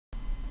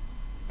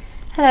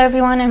Hello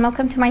everyone and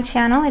welcome to my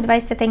channel,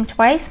 Advice to Think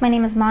Twice. My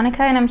name is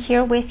Monica and I'm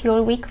here with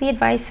your weekly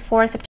advice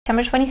for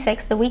September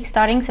 26th, the week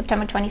starting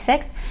September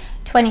 26th,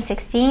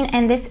 2016,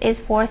 and this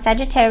is for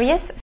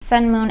Sagittarius,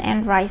 Sun, Moon,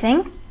 and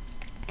Rising.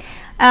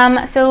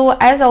 So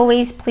as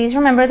always, please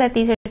remember that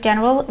these are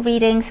general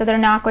readings, so they're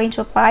not going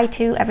to apply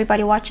to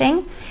everybody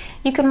watching.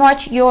 You can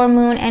watch your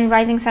Moon and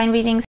Rising sign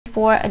readings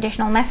for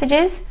additional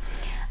messages,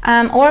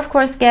 or of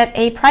course get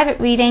a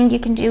private reading. You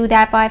can do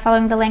that by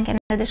following the link in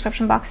the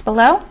description box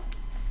below.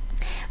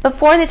 But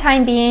for the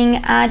time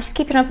being, just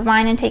keep an open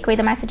mind and take away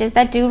the messages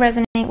that do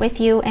resonate with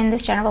you in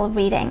this general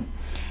reading.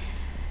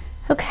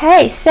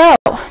 Okay, so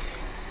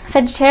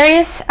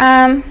Sagittarius,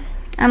 I'm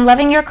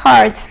loving your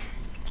cards.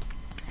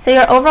 So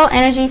your overall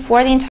energy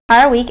for the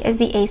entire week is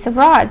the Ace of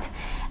Rods.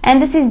 And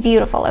this is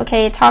beautiful,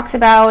 okay? It talks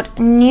about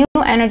new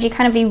energy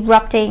kind of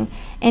erupting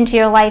into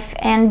your life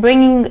and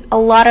bringing a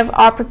lot of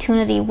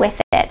opportunity with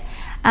it.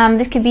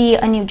 This could be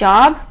a new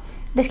job.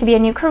 This could be a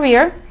new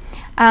career.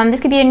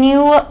 This could be a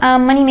new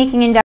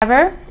money-making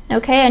endeavor,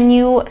 okay, a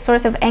new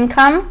source of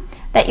income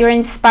that you're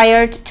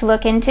inspired to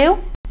look into.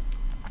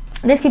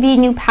 This could be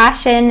new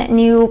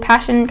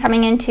passion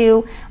coming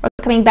into or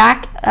coming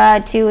back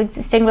to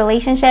existing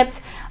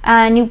relationships,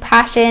 new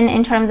passion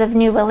in terms of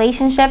new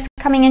relationships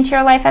coming into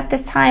your life at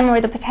this time,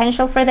 or the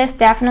potential for this,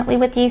 definitely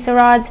with the Ace of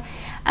Rods.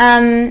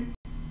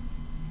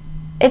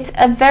 It's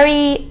a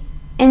very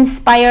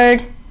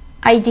inspired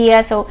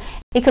idea, so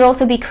it could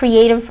also be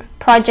creative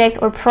projects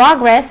or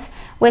progress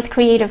with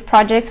creative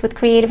projects, with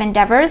creative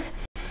endeavors.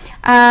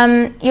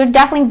 You're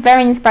definitely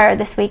very inspired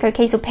this week,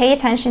 okay? So pay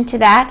attention to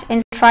that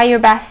and try your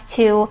best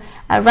to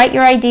write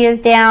your ideas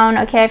down,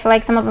 okay? I feel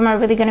like some of them are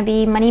really going to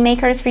be money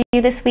makers for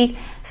you this week.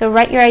 So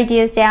write your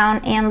ideas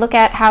down and look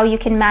at how you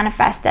can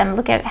manifest them.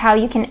 Look at how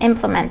you can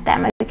implement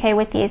them, okay,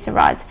 with the Ace of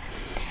Rods.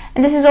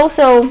 And this is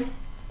also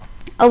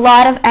a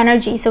lot of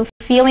energy, so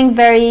feeling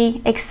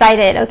very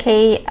excited,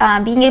 okay?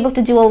 Being able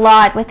to do a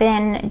lot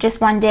within just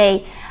one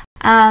day.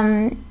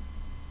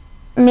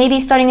 Maybe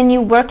starting a new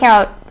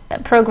workout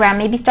program,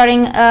 maybe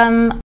starting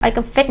like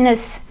a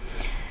fitness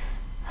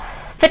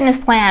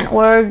plan,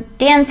 or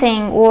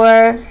dancing,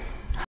 or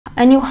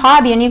a new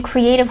hobby, a new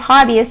creative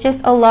hobby. It's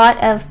just a lot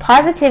of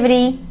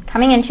positivity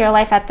coming into your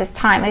life at this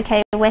time,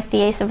 okay, with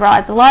the Ace of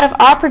Rods. A lot of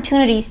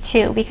opportunities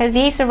too, because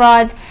the Ace of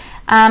Rods,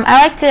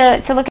 I like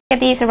to look at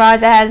the Ace of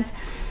Rods as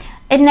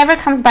it never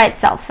comes by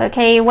itself,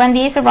 okay? When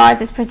the Ace of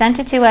Rods is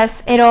presented to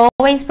us, it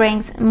always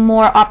brings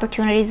more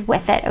opportunities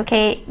with it,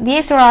 okay? The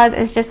Ace of Rods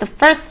is just the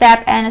first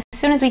step, and as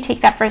soon as we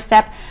take that first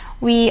step,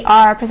 we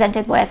are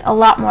presented with a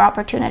lot more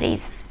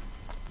opportunities.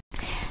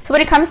 So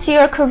when it comes to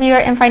your career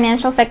and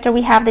financial sector,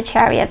 we have the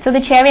Chariot. So the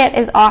Chariot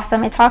is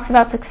awesome. It talks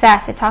about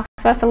success. It talks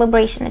about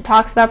celebration. It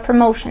talks about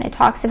promotion. It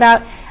talks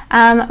about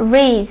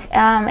raise.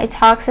 It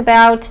talks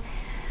about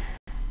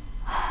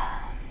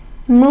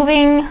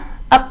moving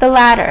up the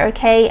ladder,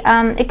 okay?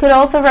 It could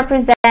also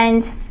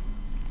represent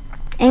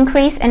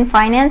increase in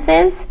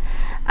finances,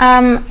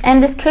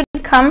 and this could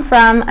come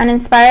from an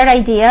inspired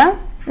idea,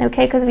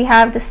 okay, because we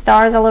have the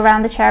stars all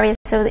around the Chariot.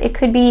 So it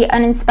could be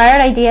an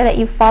inspired idea that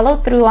you follow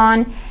through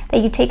on, that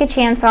you take a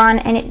chance on,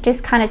 and it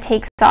just kind of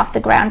takes off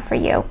the ground for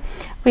you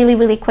really,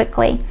 really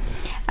quickly.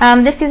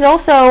 This is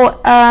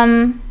also,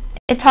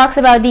 it talks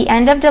about the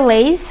end of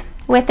delays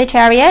with the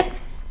Chariot.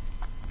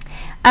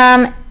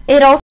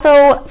 It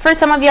also, for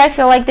some of you, I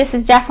feel like this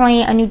is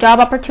definitely a new job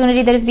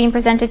opportunity that is being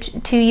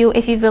presented to you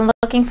if you've been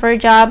looking for a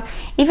job.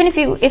 Even if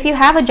you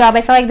have a job,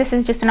 I feel like this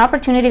is just an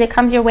opportunity that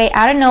comes your way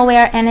out of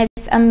nowhere, and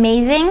it's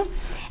amazing.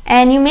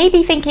 And you may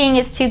be thinking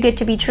it's too good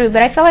to be true,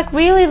 but I feel like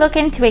really look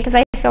into it, because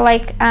I feel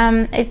like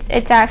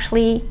it's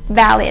actually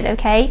valid,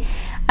 okay?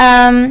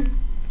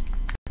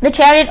 The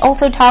Chariot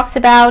also talks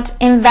about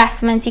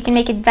investments. You can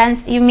make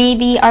events. You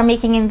maybe are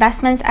making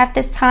investments at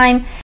this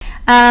time.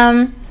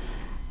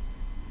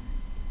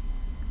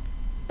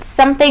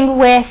 Something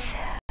with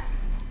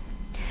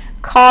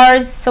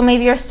cars, so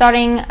maybe you're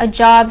starting a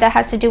job that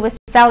has to do with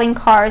selling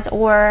cars,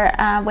 or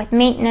with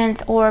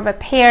maintenance or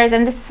repairs,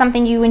 and this is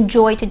something you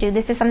enjoy to do.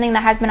 This is something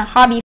that has been a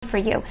hobby for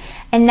you,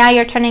 and now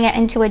you're turning it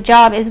into a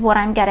job, is what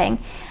I'm getting.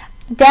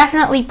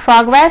 Definitely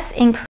progress,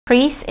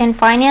 increase in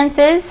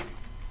finances.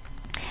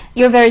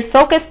 You're very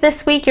focused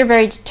this week. You're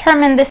very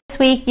determined this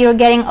week. You're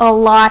getting a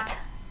lot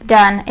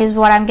done, is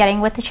what I'm getting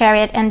with the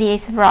Chariot and the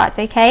Ace of Rods,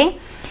 okay?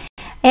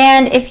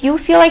 And if you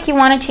feel like you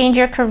want to change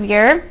your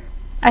career,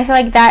 I feel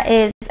like that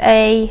is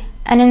an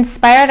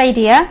inspired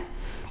idea,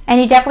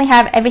 and you definitely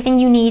have everything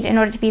you need in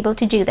order to be able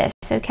to do this,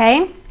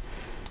 okay?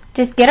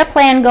 Just get a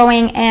plan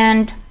going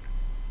and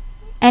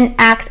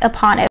act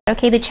upon it,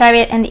 okay? The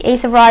Chariot and the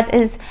Ace of Rods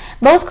is,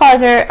 both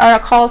cards are a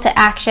call to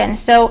action.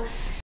 So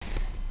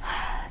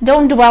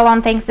don't dwell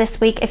on things this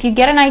week. If you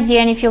get an idea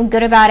and you feel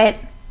good about it,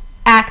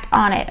 act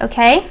on it,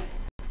 okay?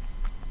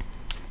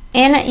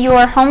 In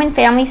your home and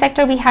family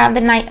sector, we have the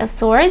Knight of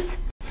Swords.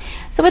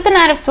 So with the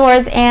Knight of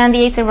Swords and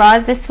the Ace of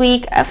Rods this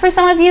week, for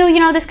some of you,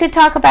 this could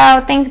talk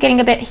about things getting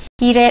a bit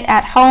heated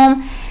at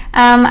home.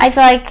 I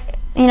feel like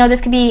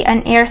this could be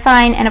an air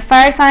sign and a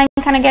fire sign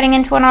kind of getting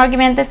into an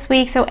argument this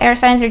week. So air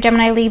signs are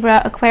Gemini,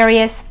 Libra,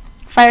 Aquarius.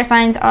 Fire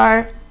signs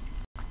are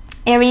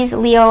Aries,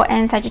 Leo,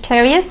 and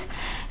Sagittarius.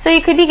 So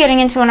you could be getting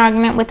into an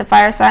argument with the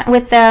fire sign,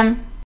 with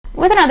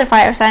another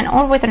fire sign,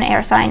 or with an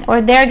air sign,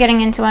 or they're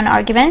getting into an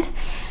argument.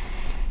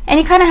 And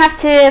you kind of have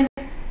to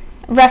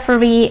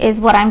referee, is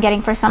what I'm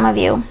getting for some of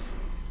you.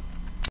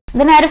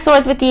 The Knight of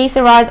Swords with the Ace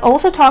of Rods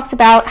also talks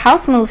about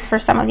house moves for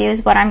some of you,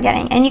 is what I'm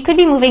getting. And you could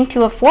be moving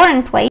to a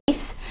foreign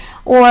place,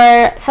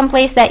 or some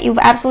place that you've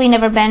absolutely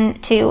never been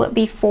to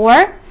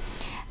before.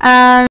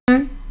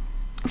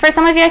 For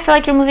some of you, I feel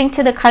like you're moving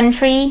to the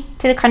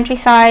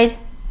countryside,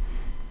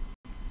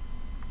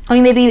 or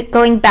you may be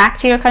going back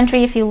to your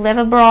country if you live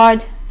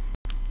abroad.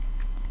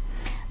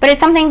 But it's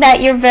something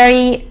that you're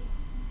very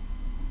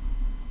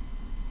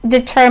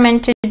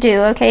determined to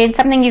do, okay? It's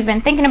something you've been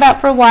thinking about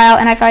for a while,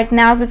 and I feel like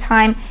now's the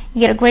time.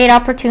 You get a great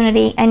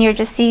opportunity, and you're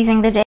just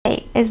seizing the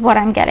day, is what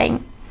I'm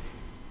getting.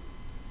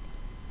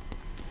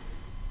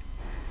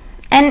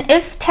 And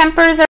if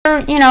tempers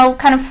are,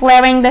 kind of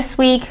flaring this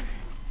week,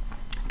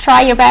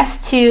 try your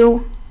best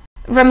to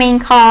remain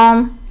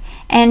calm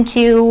and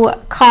to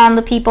calm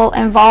the people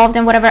involved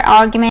in whatever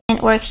argument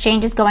or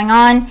exchange is going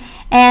on.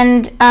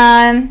 And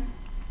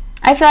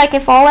I feel like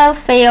if all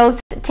else fails,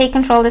 take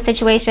control of the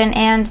situation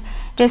and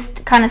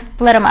just kind of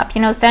split them up.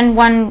 Send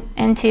one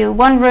into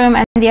one room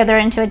and the other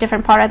into a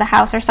different part of the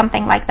house or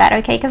something like that,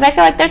 okay? Because I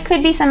feel like there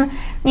could be some,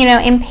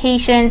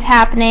 impatience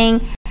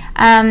happening,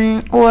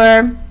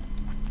 or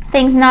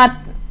things not...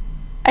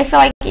 I feel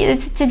like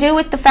it's to do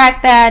with the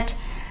fact that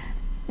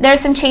there are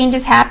some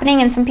changes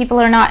happening and some people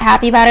are not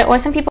happy about it, or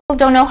some people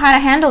don't know how to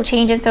handle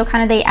changes, so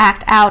kind of they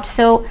act out.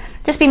 So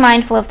just be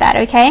mindful of that,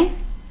 okay?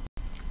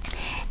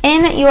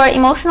 In your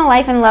emotional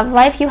life and love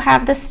life, you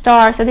have the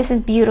Star, so this is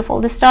beautiful.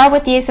 The Star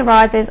with the Ace of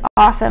Rods is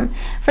awesome.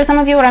 For some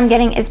of you, what I'm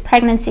getting is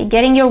pregnancy,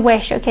 getting your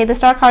wish, okay? The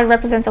Star card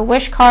represents a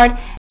wish card,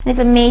 and it's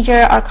a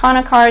major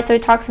arcana card, so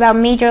it talks about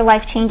major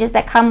life changes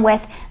that come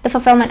with the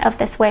fulfillment of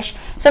this wish.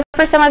 So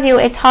for some of you,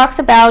 it talks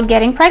about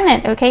getting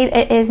pregnant, okay?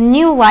 It is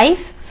new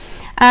life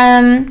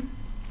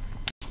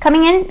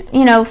coming in,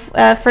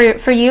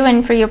 for you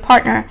and for your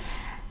partner.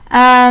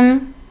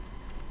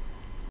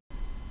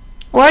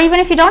 Or even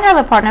if you don't have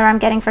a partner, I'm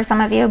getting for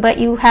some of you, but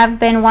you have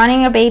been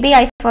wanting a baby,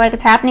 I feel like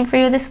it's happening for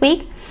you this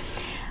week.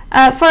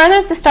 For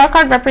others, the Star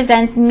card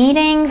represents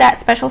meeting that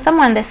special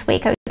someone this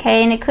week,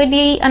 okay? And it could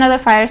be another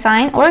fire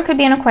sign, or it could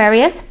be an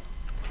Aquarius.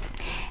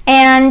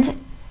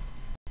 And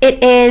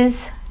it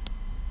is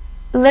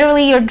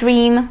literally your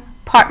dream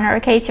partner,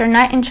 okay? It's your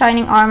knight in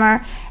shining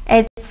armor.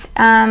 It's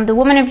the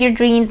woman of your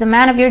dreams, the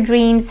man of your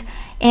dreams,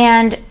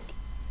 and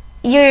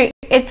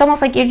it's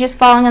almost like you're just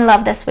falling in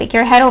love this week.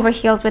 You're head over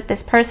heels with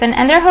this person,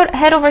 and they're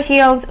head over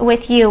heels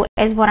with you,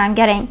 is what I'm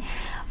getting.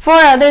 For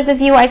others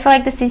of you, I feel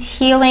like this is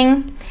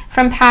healing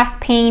from past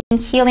pain,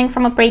 healing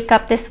from a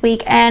breakup this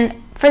week, and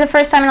for the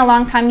first time in a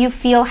long time, you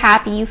feel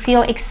happy, you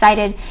feel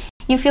excited.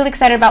 You feel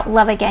excited about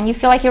love again. You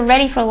feel like you're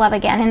ready for love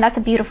again, and that's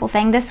a beautiful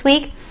thing this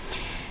week.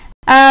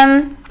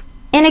 In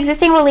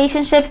existing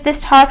relationships,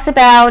 this talks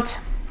about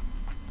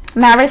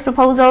marriage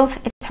proposals.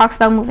 It talks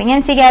about moving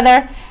in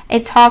together.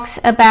 It talks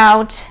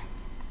about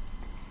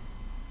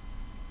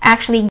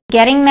actually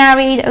getting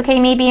married, okay,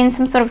 maybe in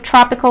some sort of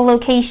tropical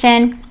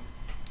location,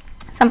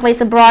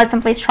 someplace abroad,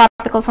 someplace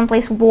tropical,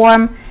 someplace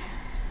warm,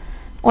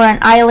 or an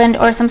island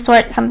or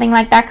something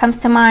like that comes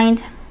to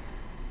mind.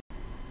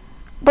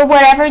 But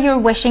whatever you're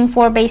wishing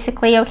for,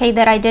 basically, okay,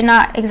 that I did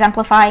not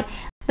exemplify,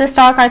 the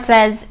Star card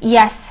says,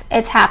 yes,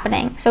 it's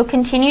happening. So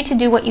continue to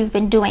do what you've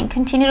been doing.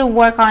 Continue to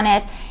work on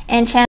it,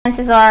 and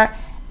chances are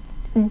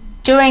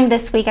during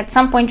this week, at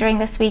some point during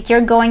this week,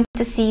 you're going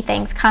to see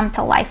things come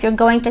to life. You're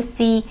going to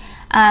see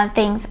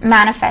things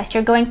manifest.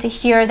 You're going to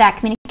hear that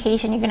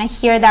communication. You're going to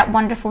hear that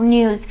wonderful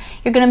news.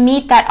 You're going to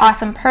meet that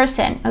awesome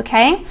person,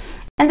 okay?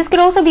 And this could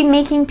also be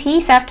making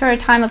peace after a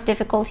time of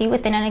difficulty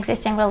within an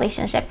existing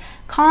relationship.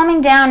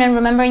 Calming down and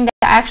remembering that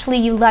actually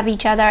you love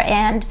each other,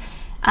 and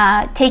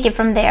take it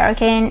from there,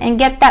 okay? And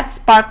get that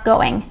spark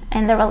going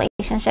in the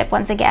relationship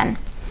once again.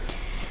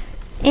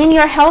 In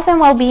your health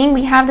and well-being,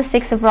 we have the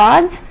Six of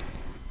Rods.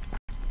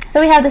 So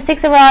we have the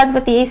Six of Rods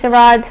with the Ace of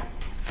Rods.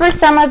 For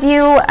some of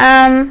you,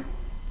 I'm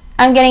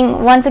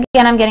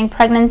getting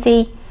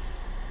pregnancy.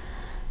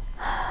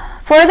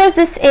 For others,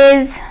 this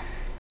is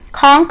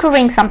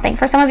conquering something.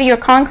 For some of you, you're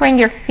conquering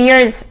your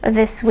fears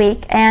this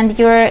week, and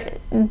you're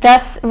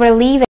thus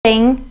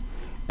relieving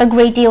a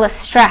great deal of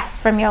stress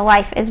from your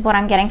life, is what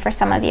I'm getting for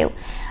some of you.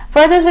 For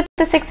others, with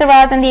the Six of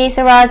Rods and the Ace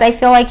of Rods, I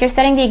feel like you're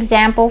setting the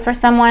example for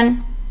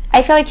someone.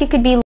 I feel like you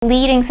could be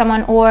leading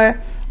someone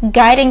or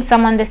guiding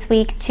someone this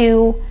week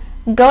to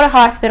go to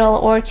hospital,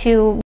 or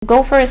to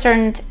go for a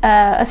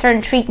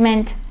certain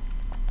treatment,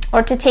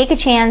 or to take a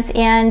chance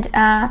and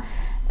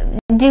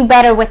do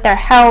better with their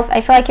health. I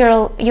feel like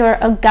you're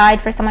a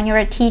guide for someone. You're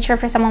a teacher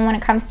for someone when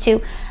it comes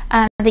to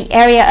the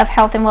area of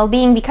health and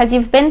well-being, because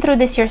you've been through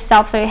this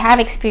yourself, so you have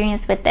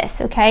experience with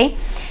this, okay?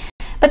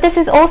 But this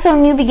is also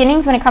new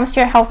beginnings when it comes to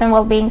your health and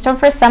well-being. So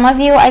for some of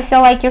you, I feel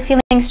like you're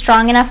feeling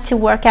strong enough to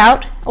work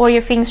out, or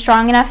you're feeling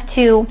strong enough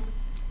to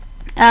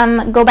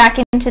go back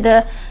into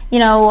the,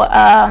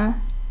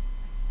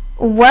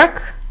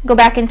 go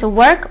back into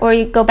work, or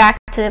you go back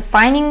to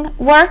finding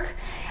work.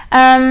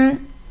 For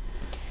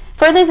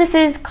others, this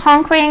is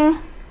conquering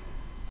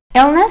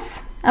illness.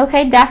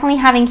 Okay, definitely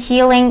having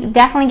healing,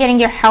 definitely getting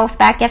your health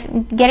back,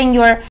 getting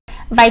your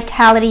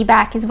vitality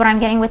back is what I'm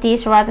getting with the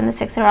Ace of Rods and the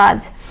Six of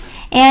Rods.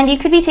 And you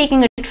could be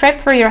taking a trip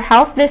for your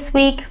health this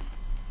week,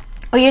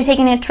 or you're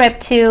taking a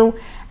trip to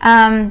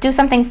do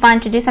something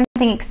fun, to do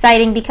something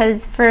exciting,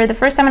 because for the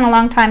first time in a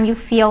long time you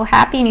feel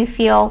happy and you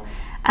feel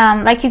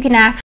like you can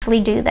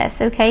actually do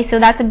this. Okay, so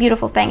that's a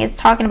beautiful thing. It's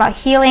talking about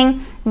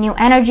healing, new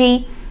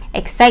energy,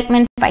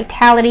 excitement,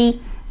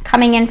 vitality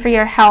coming in for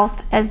your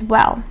health as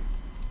well.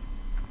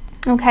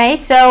 Okay,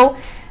 so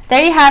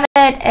there you have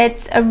it.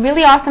 It's a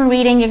really awesome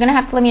reading. You're going to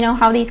have to let me know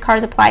how these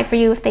cards apply for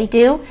you, if they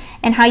do,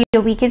 and how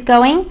your week is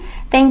going.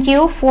 Thank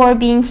you for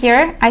being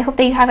here. I hope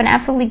that you have an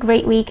absolutely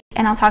great week,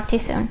 and I'll talk to you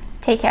soon.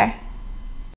 Take care.